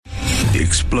The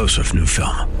explosive new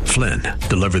film, Flynn,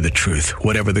 deliver the truth,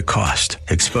 whatever the cost,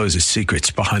 exposes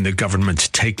secrets behind the government's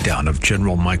takedown of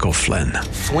General Michael Flynn.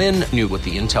 Flynn knew what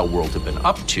the intel world had been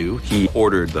up to. He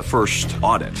ordered the first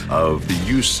audit of the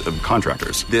use of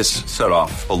contractors. This set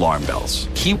off alarm bells.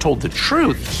 He told the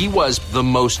truth. He was the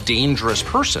most dangerous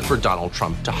person for Donald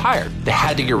Trump to hire. They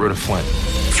had to get rid of Flynn.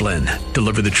 Flynn,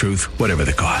 deliver the truth, whatever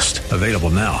the cost. Available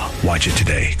now. Watch it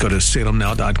today. Go to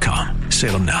salemnow.com.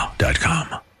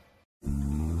 salemnow.com.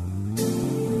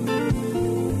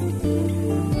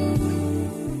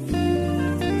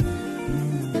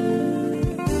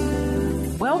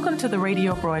 Welcome to the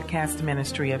radio broadcast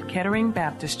ministry of Kettering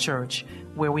Baptist Church,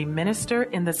 where we minister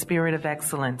in the spirit of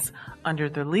excellence under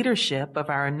the leadership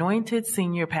of our anointed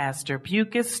senior pastor,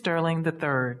 Bucus Sterling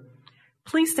III.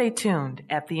 Please stay tuned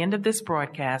at the end of this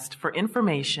broadcast for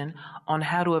information on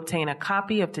how to obtain a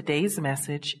copy of today's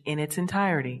message in its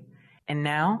entirety. And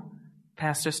now,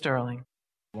 Pastor Sterling.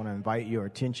 I want to invite your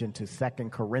attention to 2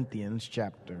 Corinthians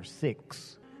chapter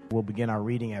 6. We'll begin our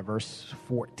reading at verse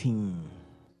 14.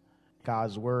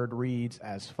 God's word reads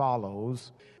as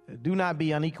follows: Do not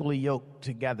be unequally yoked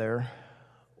together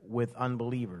with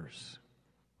unbelievers.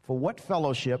 For what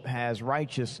fellowship has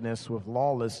righteousness with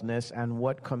lawlessness, and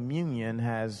what communion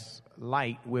has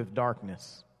light with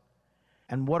darkness?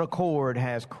 And what accord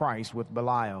has Christ with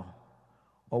Belial?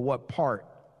 Or what part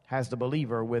has the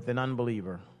believer with an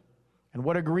unbeliever? And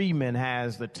what agreement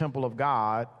has the temple of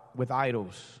God with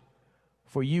idols?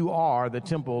 For you are the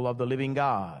temple of the living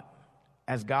God.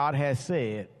 As God has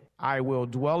said, I will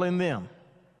dwell in them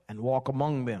and walk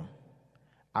among them.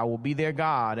 I will be their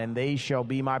God, and they shall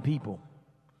be my people.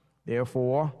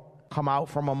 Therefore, come out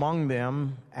from among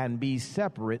them and be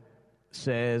separate,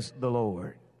 says the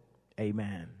Lord.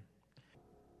 Amen.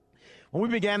 When we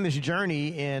began this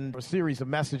journey in a series of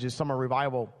messages, Summer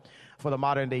Revival for the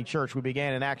Modern Day Church, we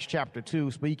began in Acts chapter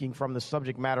 2, speaking from the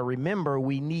subject matter, Remember,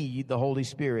 we need the Holy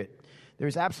Spirit.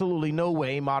 There's absolutely no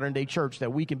way, modern day church,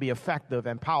 that we can be effective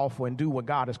and powerful and do what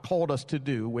God has called us to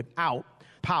do without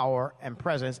power and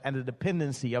presence and the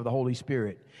dependency of the Holy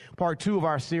Spirit. Part 2 of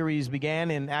our series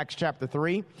began in Acts chapter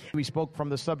 3. We spoke from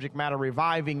the subject matter,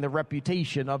 reviving the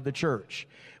reputation of the church.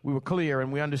 We were clear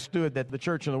and we understood that the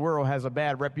church in the world has a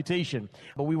bad reputation,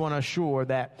 but we want to assure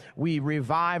that we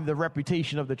revive the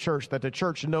reputation of the church, that the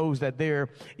church knows that there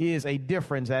is a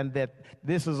difference and that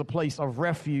this is a place of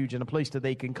refuge and a place that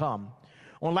they can come.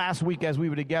 On last week, as we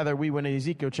were together, we went in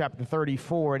Ezekiel chapter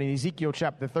 34. And in Ezekiel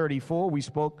chapter 34, we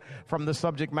spoke from the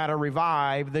subject matter,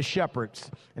 revive the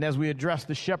shepherds. And as we addressed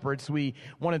the shepherds, we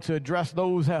wanted to address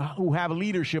those who have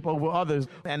leadership over others.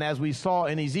 And as we saw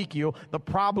in Ezekiel, the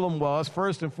problem was,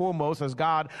 first and foremost, as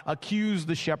God accused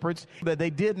the shepherds, that they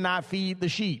did not feed the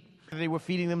sheep. They were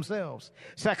feeding themselves.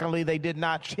 Secondly, they did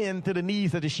not tend to the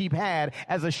needs that the sheep had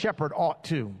as a shepherd ought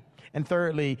to. And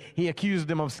thirdly, he accused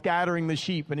them of scattering the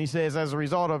sheep. And he says, as a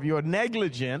result of your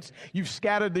negligence, you've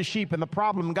scattered the sheep. And the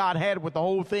problem God had with the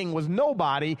whole thing was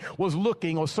nobody was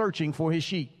looking or searching for his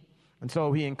sheep. And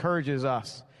so he encourages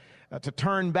us to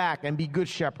turn back and be good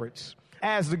shepherds,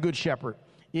 as the good shepherd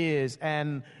is.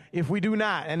 And if we do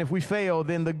not, and if we fail,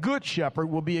 then the good shepherd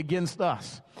will be against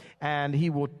us. And he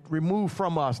will remove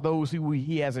from us those who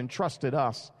he has entrusted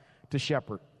us to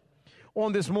shepherd.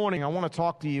 On this morning, I want to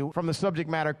talk to you from the subject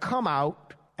matter, come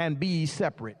out and be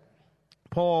separate.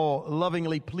 Paul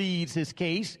lovingly pleads his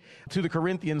case to the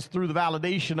Corinthians through the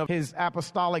validation of his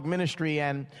apostolic ministry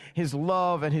and his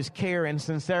love and his care and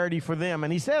sincerity for them.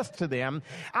 And he says to them,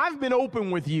 I've been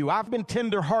open with you. I've been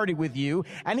tender-hearted with you.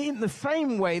 And in the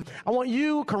same way, I want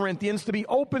you, Corinthians, to be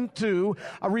open to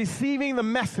receiving the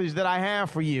message that I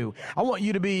have for you. I want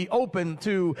you to be open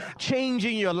to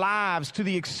changing your lives to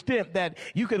the extent that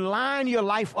you can line your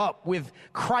life up with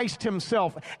Christ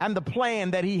himself and the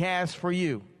plan that he has for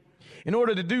you. In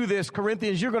order to do this,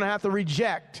 Corinthians, you're going to have to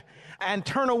reject and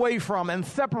turn away from and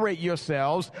separate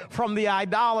yourselves from the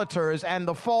idolaters and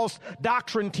the false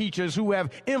doctrine teachers who have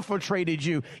infiltrated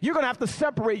you. You're going to have to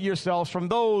separate yourselves from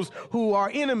those who are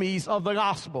enemies of the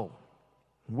gospel.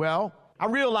 Well, I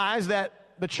realize that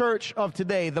the church of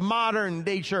today, the modern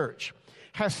day church,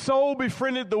 has so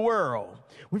befriended the world.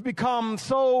 We've become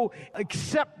so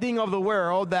accepting of the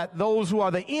world that those who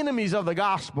are the enemies of the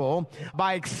gospel,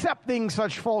 by accepting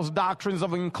such false doctrines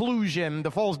of inclusion,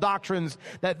 the false doctrines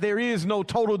that there is no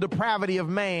total depravity of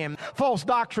man, false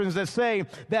doctrines that say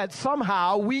that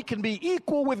somehow we can be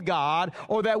equal with God,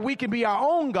 or that we can be our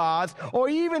own gods, or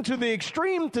even to the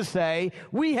extreme to say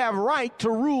we have right to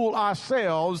rule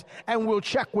ourselves and we'll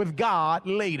check with God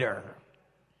later.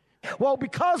 Well,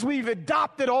 because we've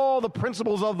adopted all the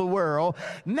principles of the world,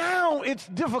 now it's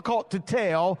difficult to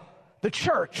tell the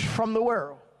church from the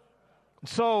world.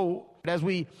 So as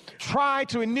we try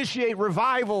to initiate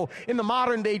revival in the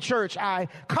modern day church, I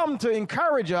come to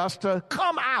encourage us to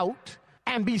come out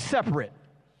and be separate.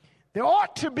 There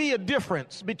ought to be a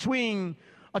difference between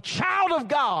a child of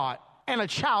God and a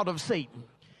child of Satan.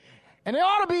 And there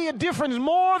ought to be a difference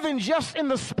more than just in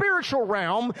the spiritual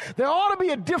realm. There ought to be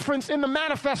a difference in the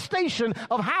manifestation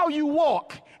of how you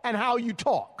walk and how you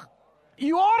talk.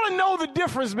 You ought to know the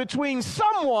difference between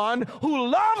someone who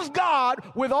loves God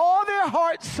with all their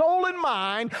heart, soul, and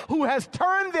mind, who has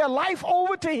turned their life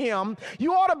over to Him.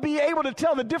 You ought to be able to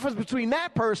tell the difference between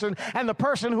that person and the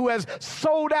person who has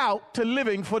sold out to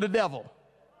living for the devil.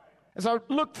 As I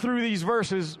look through these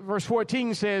verses, verse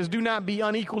 14 says, do not be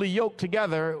unequally yoked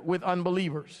together with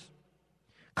unbelievers.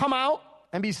 Come out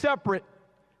and be separate,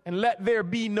 and let there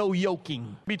be no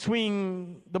yoking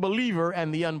between the believer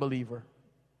and the unbeliever,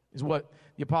 is what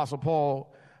the Apostle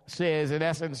Paul says. In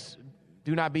essence,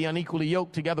 do not be unequally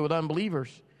yoked together with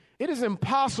unbelievers. It is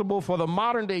impossible for the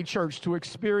modern day church to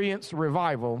experience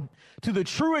revival to the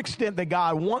true extent that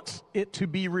God wants it to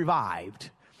be revived.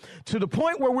 To the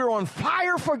point where we're on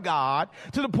fire for God,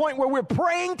 to the point where we're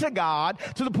praying to God,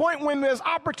 to the point when there's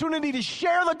opportunity to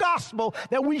share the gospel,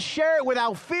 that we share it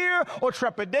without fear or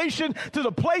trepidation, to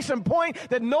the place and point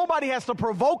that nobody has to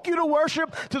provoke you to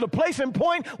worship, to the place and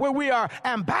point where we are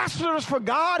ambassadors for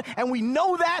God, and we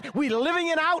know that, we're living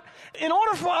it out. In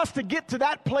order for us to get to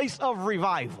that place of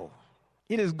revival,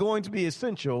 it is going to be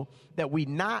essential that we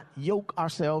not yoke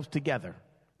ourselves together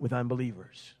with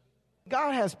unbelievers.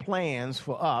 God has plans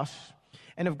for us,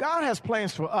 and if God has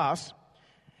plans for us,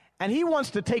 and He wants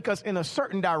to take us in a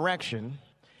certain direction,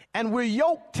 and we're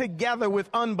yoked together with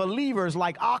unbelievers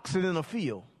like oxen in a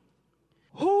field,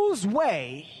 whose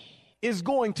way is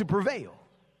going to prevail?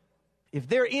 If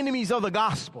they're enemies of the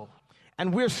gospel,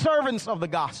 and we're servants of the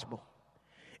gospel,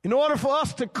 in order for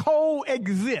us to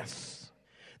coexist,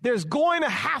 there's going to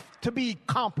have to be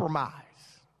compromise.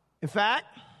 In fact,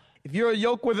 if you're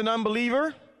yoked with an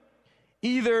unbeliever,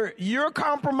 either you're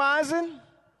compromising,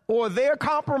 or they're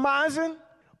compromising,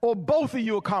 or both of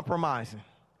you are compromising.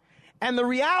 And the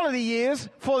reality is,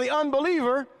 for the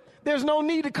unbeliever, there's no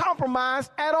need to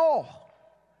compromise at all.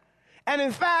 And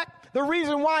in fact, the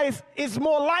reason why it's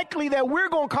more likely that we're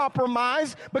going to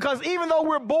compromise, because even though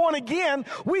we're born again,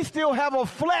 we still have a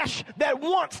flesh that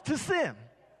wants to sin.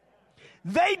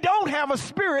 They don't have a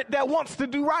spirit that wants to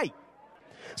do right.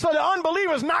 So the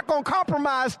unbeliever is not going to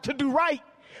compromise to do right,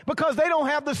 because they don't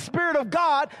have the Spirit of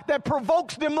God that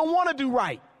provokes them to want to do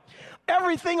right.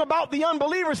 Everything about the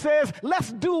unbeliever says,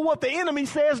 let's do what the enemy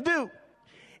says do.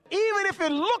 Even if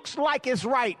it looks like it's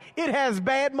right, it has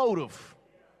bad motive.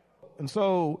 And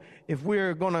so if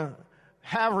we're going to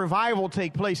have revival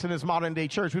take place in this modern day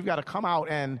church, we've got to come out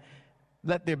and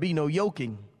let there be no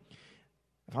yoking.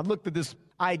 If I looked at this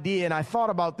idea and I thought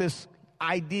about this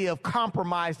idea of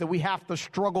compromise that we have to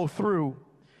struggle through,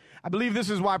 I believe this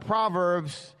is why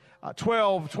Proverbs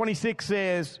 12:26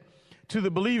 says to the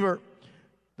believer,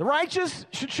 the righteous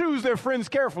should choose their friends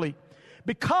carefully,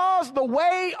 because the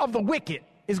way of the wicked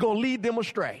is going to lead them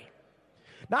astray.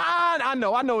 Now, I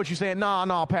know what you're saying.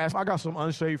 No, Pastor, I got some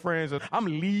unsaved friends, and I'm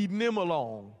leading them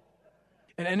along.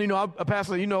 And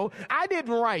Pastor, I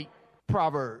didn't write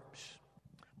Proverbs,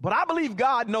 but I believe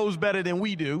God knows better than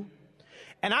we do.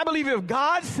 And I believe if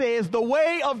God says the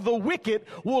way of the wicked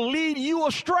will lead you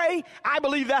astray, I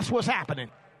believe that's what's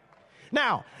happening.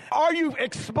 Now, are you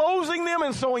exposing them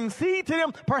and sowing seed to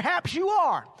them? Perhaps you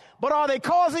are. But are they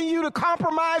causing you to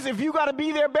compromise if you got to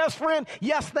be their best friend?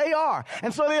 Yes, they are.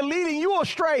 And so they're leading you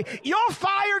astray. Your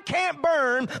fire can't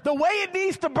burn the way it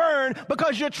needs to burn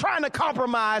because you're trying to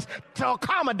compromise to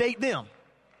accommodate them.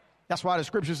 That's why the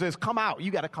scripture says, come out.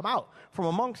 You got to come out from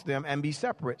amongst them and be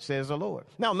separate, says the Lord.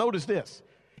 Now, notice this.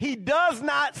 He does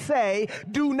not say,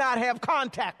 do not have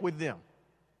contact with them.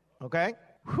 Okay?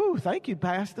 Whew, thank you,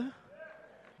 Pastor.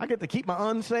 I get to keep my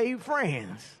unsaved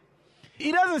friends.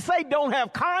 He doesn't say don't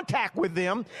have contact with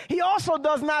them. He also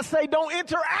does not say don't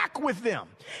interact with them.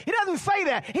 He doesn't say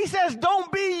that. He says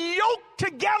don't be yoked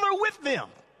together with them.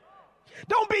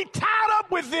 Don't be tied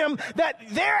up with them that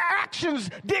their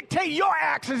actions dictate your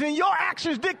actions and your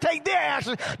actions dictate their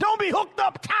actions. Don't be hooked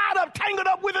up, tied up, tangled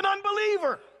up with an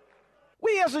unbeliever.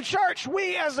 We as a church,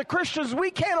 we as the Christians, we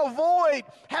can't avoid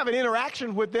having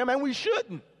interaction with them, and we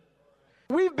shouldn't.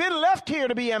 We've been left here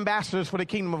to be ambassadors for the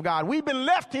kingdom of God. We've been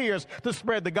left here to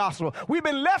spread the gospel. We've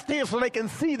been left here so they can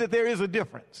see that there is a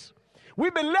difference.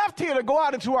 We've been left here to go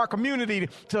out into our community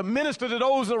to minister to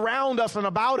those around us and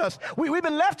about us. We've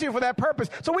been left here for that purpose.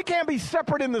 So we can't be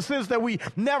separate in the sense that we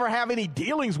never have any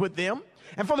dealings with them.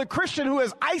 And for the Christian who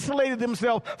has isolated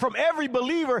themselves from every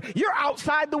believer, you're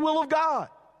outside the will of God.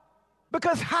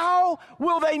 Because how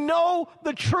will they know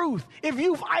the truth? If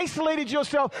you've isolated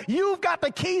yourself, you've got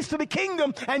the keys to the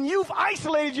kingdom, and you've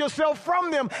isolated yourself from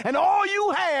them, and all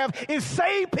you have is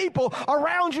saved people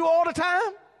around you all the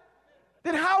time,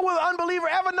 then how will an unbeliever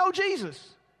ever know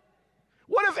Jesus?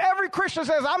 What if every Christian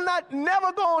says, I'm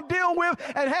never going to deal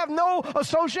with and have no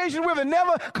association with and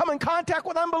never come in contact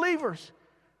with unbelievers?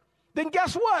 Then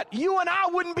guess what? You and I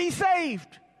wouldn't be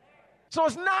saved. So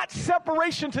it's not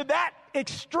separation to that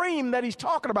extreme that he's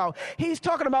talking about. He's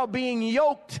talking about being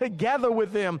yoked together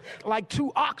with them like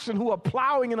two oxen who are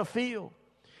plowing in a field.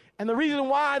 And the reason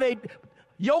why they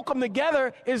yoke them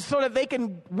together is so that they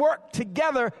can work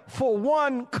together for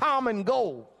one common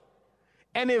goal.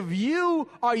 And if you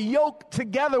are yoked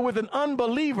together with an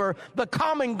unbeliever, the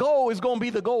common goal is going to be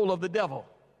the goal of the devil.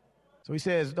 So he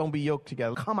says, don't be yoked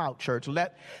together. Come out, church.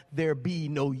 Let there be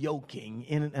no yoking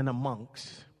in and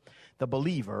amongst the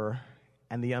believer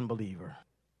and the unbeliever.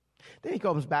 Then he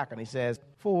comes back and he says,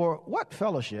 for what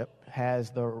fellowship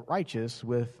has the righteous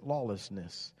with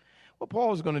lawlessness? What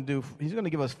Paul is going to do, he's going to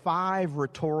give us 5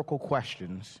 rhetorical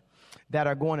questions that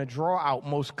are going to draw out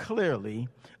most clearly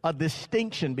a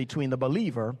distinction between the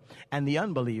believer and the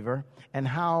unbeliever and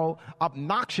how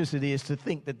obnoxious it is to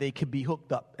think that they could be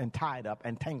hooked up and tied up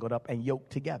and tangled up and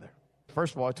yoked together.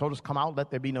 First of all, he told us, come out,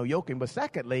 let there be no yoking. But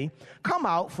secondly, come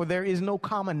out, for there is no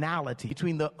commonality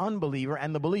between the unbeliever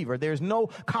and the believer. There's no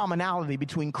commonality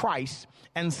between Christ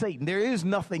and Satan. There is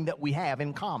nothing that we have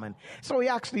in common. So he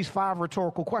asks these 5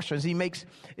 rhetorical questions. He makes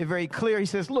it very clear. He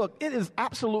says, look, it is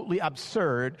absolutely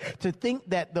absurd to think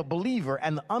that the believer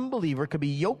and the unbeliever could be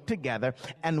yoked together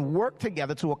and work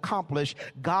together to accomplish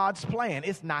God's plan.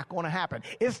 It's not going to happen.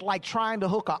 It's like trying to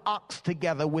hook an ox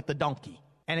together with a donkey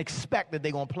and expect that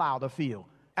they're going to plow the field.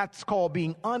 That's called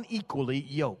being unequally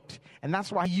yoked. And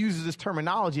that's why he uses this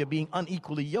terminology of being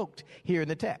unequally yoked here in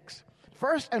the text.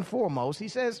 First and foremost, he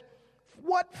says,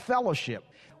 what fellowship,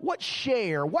 what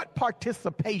share, what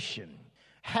participation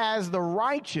has the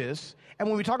righteous? And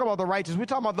when we talk about the righteous, we're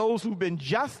talking about those who've been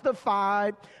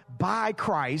justified by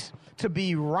Christ to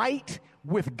be right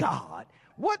with God.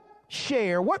 What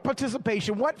share, what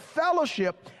participation, what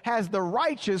fellowship has the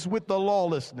righteous with the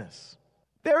lawlessness?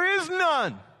 There is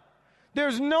none.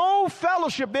 There's no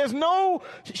fellowship. There's no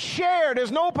share.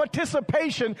 There's no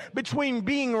participation between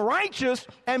being righteous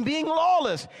and being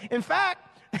lawless. In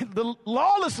fact, the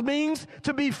lawless means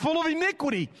to be full of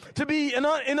iniquity, to be in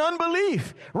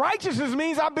unbelief. Righteousness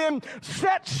means I've been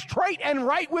set straight and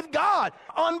right with God.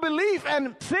 Unbelief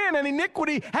and sin and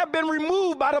iniquity have been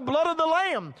removed by the blood of the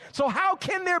Lamb. So how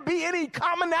can there be any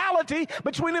commonality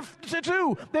between the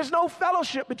two? There's no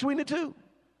fellowship between the two.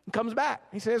 He comes back.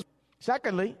 He says,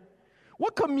 secondly,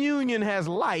 what communion has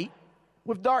light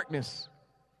with darkness?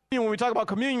 When we talk about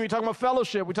communion, we're talking about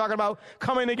fellowship. We're talking about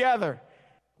coming together.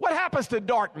 What happens to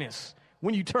darkness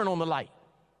when you turn on the light?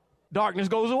 Darkness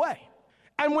goes away.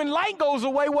 And when light goes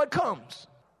away, what comes?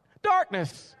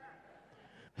 Darkness.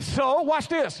 So watch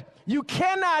this. You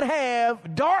cannot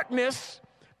have darkness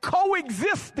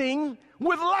coexisting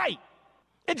with light.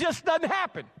 It just doesn't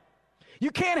happen. You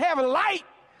can't have light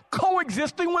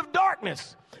coexisting with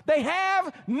darkness. They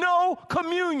have no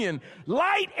communion.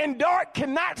 Light and dark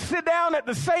cannot sit down at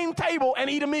the same table and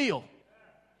eat a meal.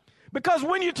 Because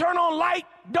when you turn on light,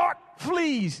 dark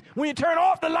flees. When you turn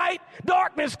off the light,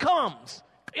 darkness comes.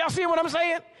 Y'all see what I'm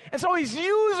saying? And so he's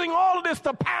using all of this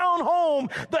to pound home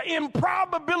the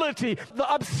improbability,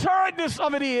 the absurdness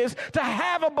of it is to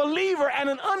have a believer and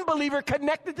an unbeliever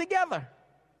connected together.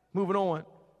 Moving on.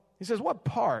 He says, what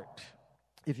part,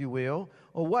 if you will,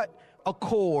 or what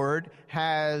accord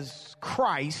has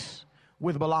Christ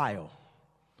with Belial?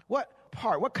 What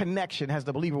part, what connection has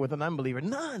the believer with an unbeliever?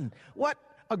 None. What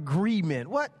agreement,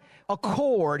 what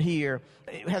accord here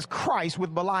has Christ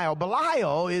with Belial?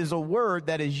 Belial is a word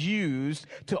that is used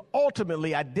to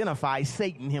ultimately identify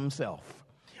Satan himself.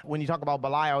 When you talk about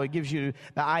Belial, it gives you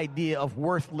the idea of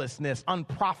worthlessness,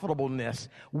 unprofitableness,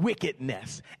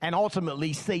 wickedness, and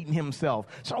ultimately Satan himself.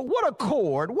 So what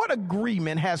accord, what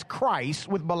agreement has Christ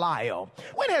with Belial?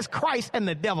 When has Christ and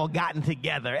the devil gotten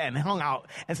together and hung out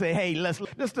and say, hey, let's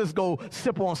just go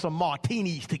sip on some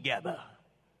martinis together?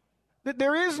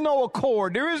 There is no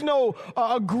accord. There is no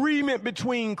agreement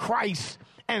between Christ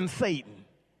and Satan.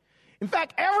 In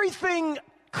fact, everything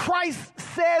Christ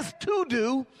says to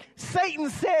do, Satan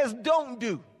says don't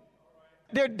do.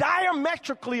 They're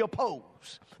diametrically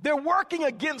opposed. They're working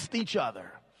against each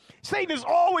other. Satan is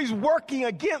always working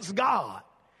against God,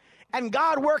 and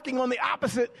God working on the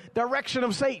opposite direction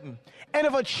of Satan. And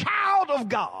if a child of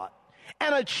God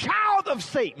and a child of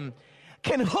Satan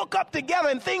can hook up together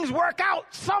and things work out,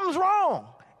 something's wrong.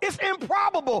 It's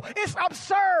improbable. It's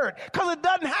absurd because it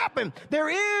doesn't happen. There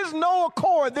is no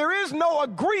accord. There is no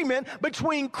agreement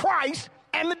between Christ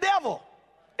and the devil.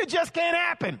 It just can't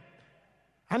happen.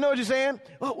 I know what you're saying.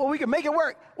 Well, we can make it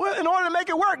work. Well, in order to make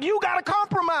it work, you got to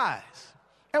compromise.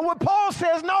 And what Paul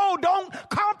says, no, don't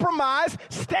compromise.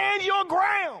 Stand your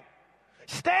ground.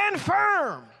 Stand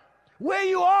firm where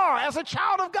you are as a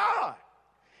child of God.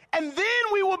 And then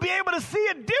we will be able to see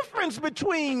a difference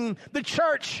between the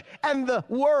church and the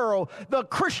world, the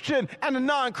Christian and the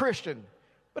non-Christian.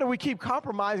 But if we keep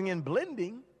compromising and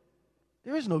blending,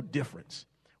 there is no difference.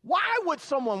 Why would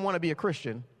someone want to be a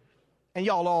Christian and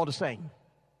y'all all the same?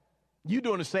 You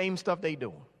doing the same stuff they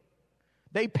doing.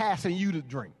 They passing you to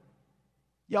drink.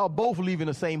 Y'all both leaving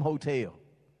the same hotel,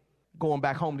 going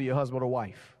back home to your husband or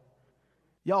wife.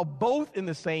 Y'all both in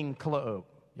the same club.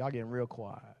 Y'all getting real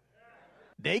quiet.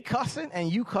 They cussing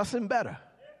and you cussing better.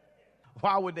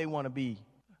 Why would they want to be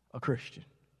a Christian?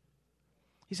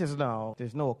 He says, no,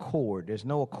 there's no accord. There's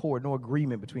no accord, no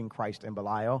agreement between Christ and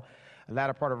Belial. The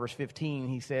latter part of verse 15,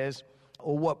 he says,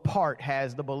 or what part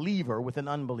has the believer with an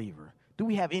unbeliever? Do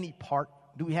we have any part?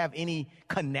 Do we have any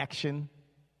connection?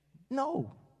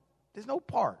 No, there's no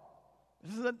part.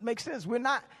 This doesn't make sense.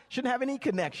 Shouldn't have any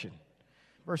connection.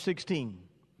 Verse 16.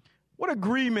 What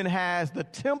agreement has the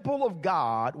temple of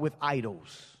God with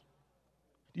idols?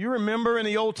 Do you remember in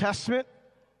the Old Testament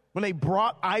when they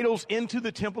brought idols into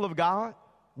the temple of God?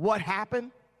 What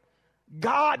happened?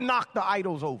 God knocked the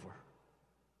idols over.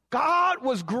 God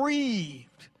was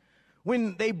grieved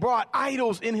when they brought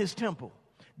idols in his temple.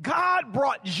 God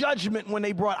brought judgment when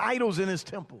they brought idols in his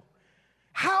temple.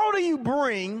 How do you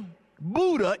bring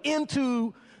Buddha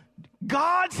into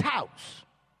God's house?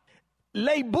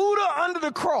 Lay Buddha under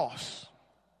the cross.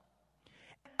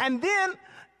 And then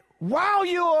while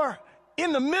you're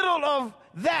in the middle of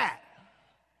that,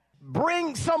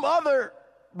 bring some other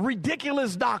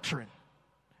ridiculous doctrine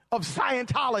of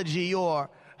Scientology or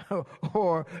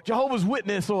Jehovah's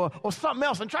Witness or something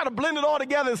else and try to blend it all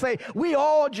together and say, we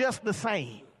all just the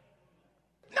same.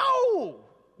 No,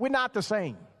 we're not the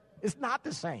same. It's not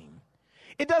the same.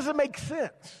 It doesn't make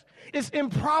sense. It's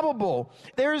improbable.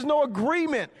 There is no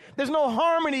agreement. There's no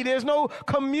harmony. There's no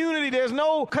community. There's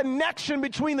no connection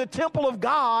between the temple of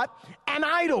God and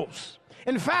idols.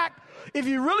 In fact, if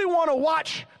you really want to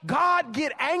watch God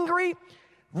get angry,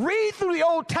 read through the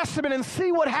Old Testament and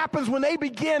see what happens when they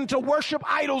begin to worship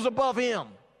idols above him.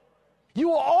 You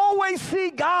will always see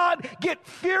God get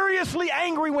furiously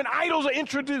angry when idols are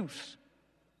introduced.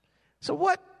 So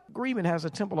what agreement has the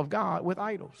temple of God with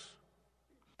idols?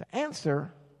 The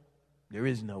answer, there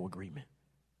is no agreement.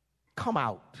 Come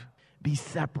out. Be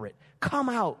separate. Come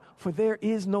out, for there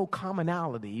is no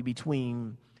commonality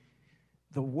between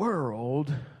the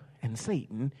world and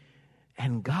Satan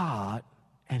and God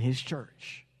and his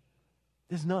church.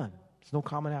 There's none. There's no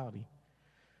commonality.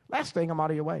 Last thing, I'm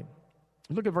out of your way.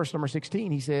 Look at verse number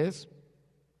 16. He says,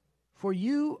 for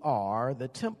you are the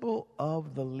temple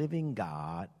of the living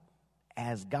God,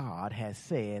 as God has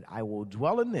said, I will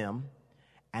dwell in them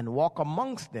and walk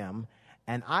amongst them,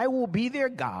 and I will be their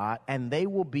God, and they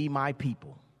will be my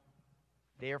people.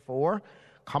 Therefore,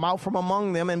 come out from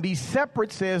among them and be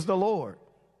separate, says the Lord.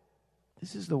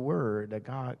 This is the word that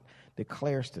God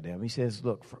declares to them. He says,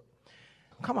 look,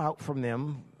 come out from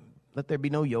them. Let there be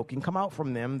no yoking. Come out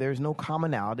from them. There's no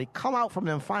commonality. Come out from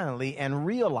them finally and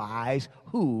realize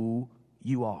who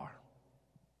you are.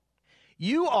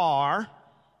 You are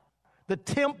the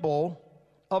temple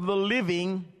of the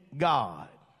living God.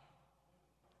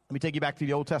 Let me take you back to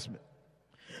the Old Testament.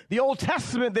 The Old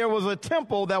Testament, there was a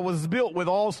temple that was built with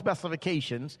all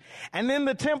specifications. And then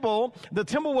the temple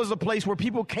was a place where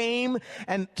people came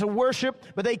and to worship,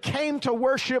 but they came to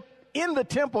worship in the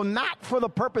temple, not for the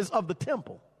purpose of the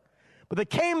temple. But they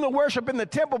came to worship in the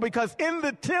temple because in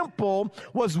the temple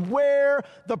was where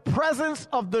the presence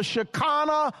of the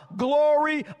Shekinah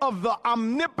glory of the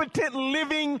omnipotent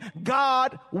living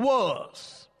God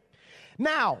was.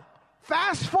 Now,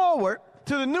 fast forward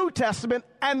to the New Testament,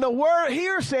 and the word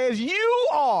here says, you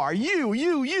are,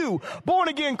 you, born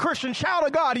again Christian child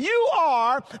of God, you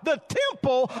are the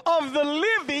temple of the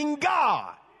living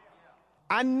God.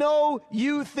 I know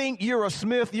you think you're a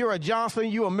Smith, you're a Johnson,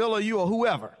 you're a Miller, you're a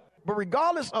whoever. But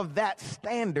regardless of that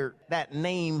standard that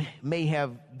name may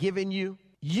have given you,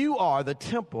 you are the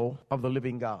temple of the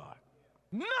living God.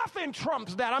 Nothing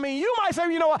trumps that. I mean, you might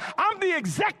say, you know what, I'm the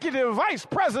executive vice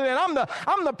president,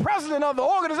 I'm the president of the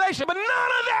organization, but none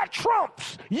of that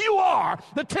trumps. You are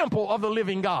the temple of the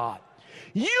living God.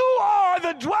 You are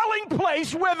the dwelling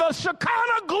place where the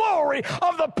Shekinah glory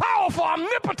of the powerful,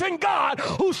 omnipotent God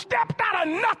who stepped out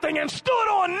of nothing and stood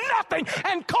on nothing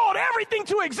and called everything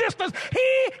to existence,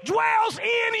 he dwells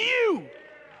in you.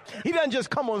 He doesn't just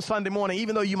come on Sunday morning,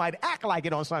 even though you might act like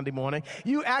it on Sunday morning.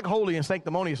 You act holy and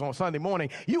sanctimonious on Sunday morning.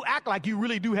 You act like you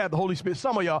really do have the Holy Spirit,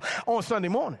 some of y'all, on Sunday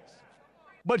mornings.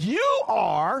 But you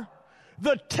are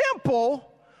the temple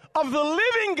of the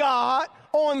living God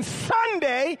on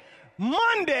Sunday,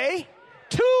 Monday,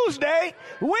 Tuesday,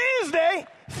 Wednesday,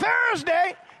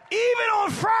 Thursday, even on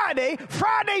Friday,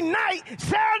 Friday night,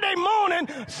 Saturday morning,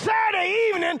 Saturday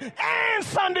evening, and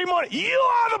Sunday morning. You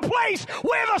are the place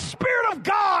where the Spirit of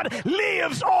God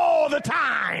lives all the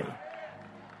time.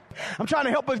 I'm trying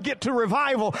to help us get to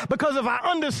revival, because if I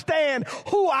understand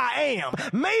who I am,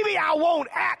 maybe I won't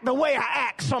act the way I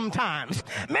act sometimes.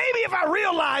 Maybe if I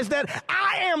realize that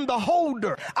I am the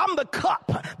holder, I'm the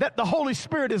cup that the Holy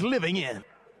Spirit is living in.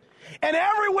 And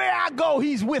everywhere I go,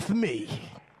 he's with me.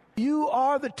 You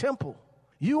are the temple.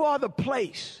 You are the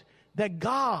place that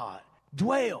God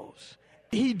dwells.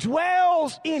 He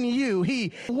dwells in you.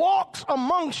 He walks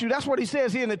amongst you. That's what he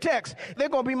says here in the text. They're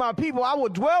going to be my people. I will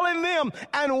dwell in them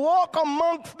and walk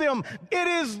amongst them. It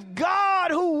is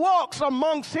God who walks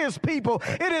amongst his people.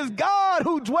 It is God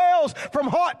who dwells from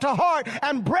heart to heart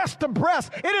and breast to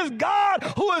breast. It is God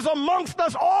who is amongst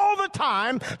us all the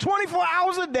time, 24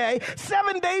 hours a day,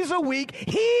 7 days a week.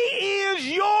 He is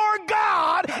your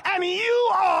God, and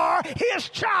you are his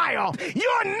child.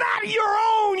 You're not your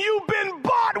own. You've been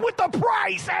bought with a price.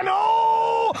 And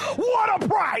oh, what a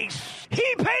price. He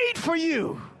paid for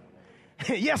you.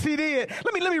 Yes, he did.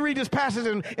 Let me read this passage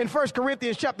in 1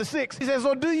 Corinthians chapter 6. He says,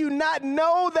 "So do you not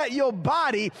know that your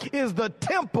body is the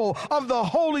temple of the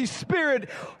Holy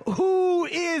Spirit who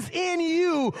is in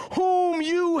you, whom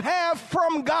you have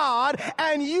from God,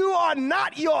 and you are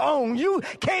not your own?" You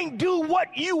can't do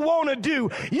what you want to do.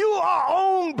 You are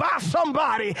owned by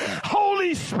somebody.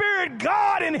 Holy Spirit,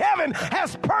 God in heaven,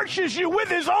 has purchased you with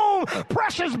his own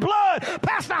precious blood.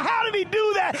 Pastor, how did he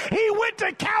do that? He went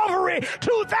to Calvary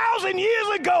 2,000 years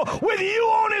ago with you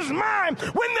on his mind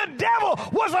when the devil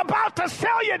was about to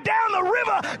sell you down the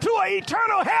river to an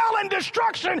eternal hell and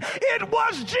destruction. It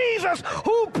was Jesus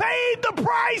who paid the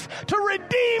price to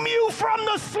redeem you from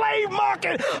the slave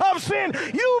market of sin.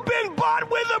 You've been bought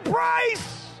with a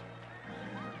price.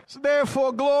 So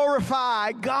therefore,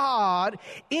 glorify God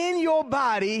in your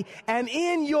body and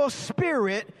in your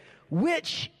spirit,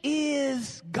 which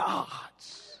is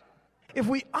God's. If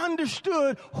we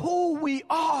understood who we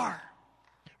are,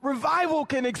 revival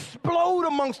can explode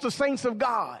amongst the saints of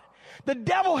God. The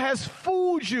devil has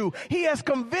fooled you. He has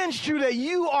convinced you that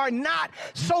you are not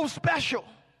so special.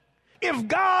 If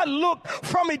God looked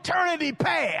from eternity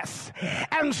past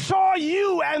and saw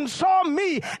you and saw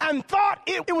me and thought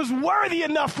it was worthy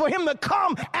enough for him to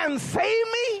come and save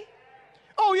me,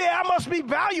 oh yeah, I must be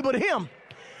valuable to him.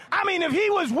 I mean, if he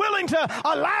was willing to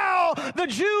allow the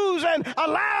Jews and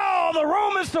allow the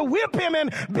Romans to whip him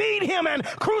and beat him and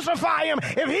crucify him,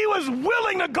 if he was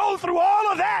willing to go through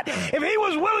all of that, if he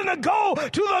was willing to go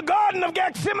to the Garden of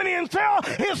Gethsemane and tell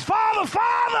his Father,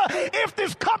 "Father, if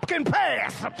this cup can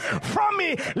pass from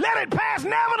me, let it pass.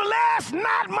 Nevertheless,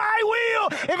 not my will."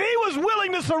 If he was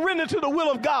willing to surrender to the will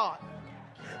of God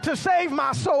to save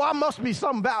my soul, I must be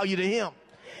some value to him.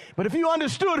 But if you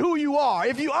understood who you are,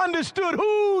 if you understood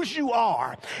whose you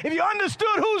are, if you understood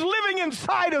who's living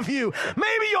inside of you,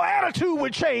 maybe your attitude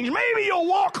would change. Maybe your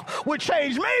walk would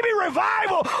change. Maybe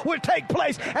revival would take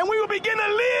place. And we would begin to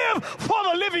live for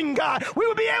the living God. We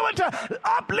would be able to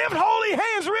uplift holy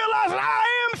hands, realizing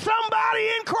I am somebody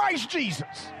in Christ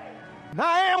Jesus. And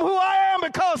I am who I am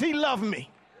because he loved me.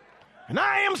 And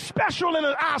I am special in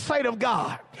the eyesight of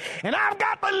God. And I've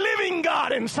got the living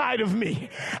God inside of me.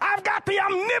 I've got the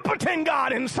omnipotent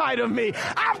God inside of me.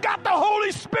 I've got the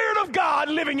Holy Spirit of God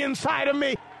living inside of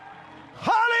me.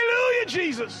 Hallelujah,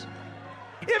 Jesus.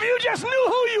 If you just knew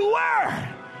who you were,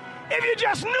 if you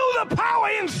just knew the power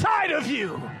inside of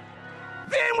you,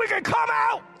 then we could come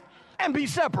out and be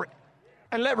separate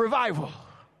and let revival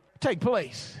take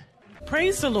place.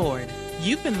 Praise the Lord.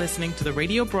 You've been listening to the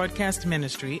radio broadcast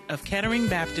ministry of Kettering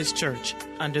Baptist Church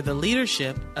under the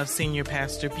leadership of Senior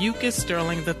Pastor Bucus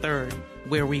Sterling III,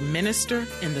 where we minister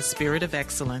in the spirit of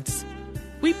excellence.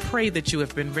 We pray that you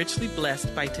have been richly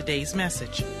blessed by today's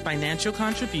message. Financial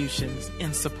contributions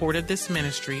in support of this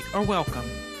ministry are welcome.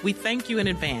 We thank you in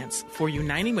advance for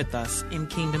uniting with us in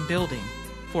kingdom building.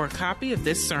 For a copy of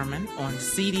this sermon on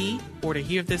CD or to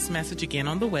hear this message again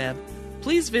on the web,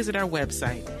 please visit our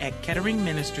website at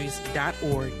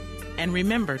ketteringministries.org and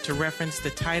remember to reference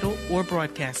the title or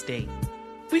broadcast date.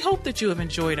 We hope that you have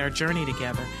enjoyed our journey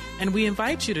together, and we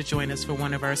invite you to join us for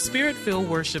one of our Spirit-filled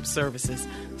worship services,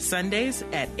 Sundays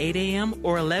at 8 a.m.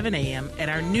 or 11 a.m. at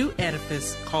our new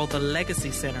edifice called the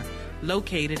Legacy Center,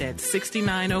 located at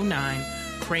 6909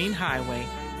 Crane Highway,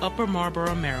 Upper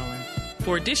Marlboro, Maryland.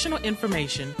 For additional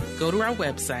information, go to our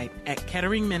website at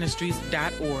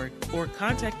ketteringministries.org or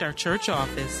contact our church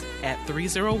office at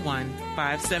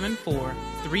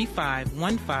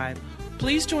 301-574-3515.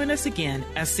 Please join us again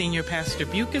as Senior Pastor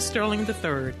Bucas Sterling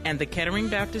III and the Kettering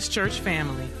Baptist Church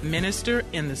family minister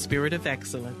in the spirit of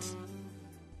excellence.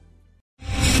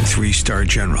 3-star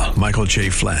General Michael J.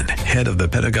 Flynn, head of the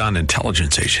Pentagon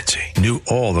Intelligence Agency, knew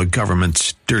all the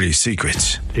government's dirty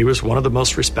secrets. He was one of the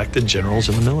most respected generals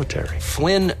in the military.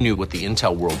 Flynn knew what the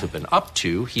intel world had been up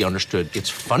to. He understood its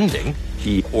funding.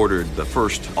 He ordered the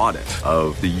first audit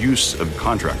of the use of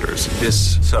contractors.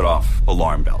 This set off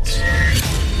alarm bells.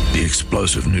 The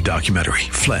explosive new documentary,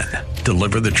 Flynn,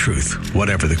 Deliver the Truth,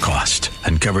 Whatever the Cost,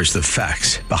 uncovers the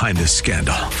facts behind this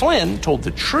scandal. Flynn told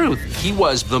the truth. He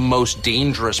was the most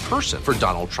dangerous person for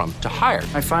Donald Trump to hire.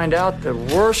 I find out the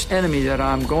worst enemy that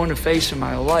I'm going to face in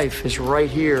my life is right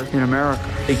here in America.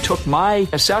 They took my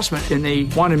assessment and they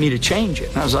wanted me to change it.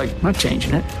 And I was like, I'm not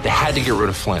changing it. They had to get rid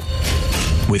of Flynn.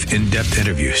 With in-depth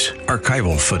interviews,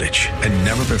 archival footage, and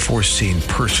never-before-seen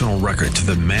personal records of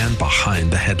the man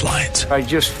behind the headlines. I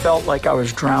just felt like I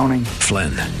was drowning.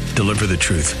 Flynn, Deliver the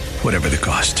Truth, Whatever the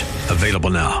Cost.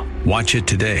 Available now. Watch it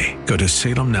today. Go to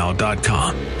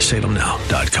salemnow.com.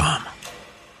 salemnow.com.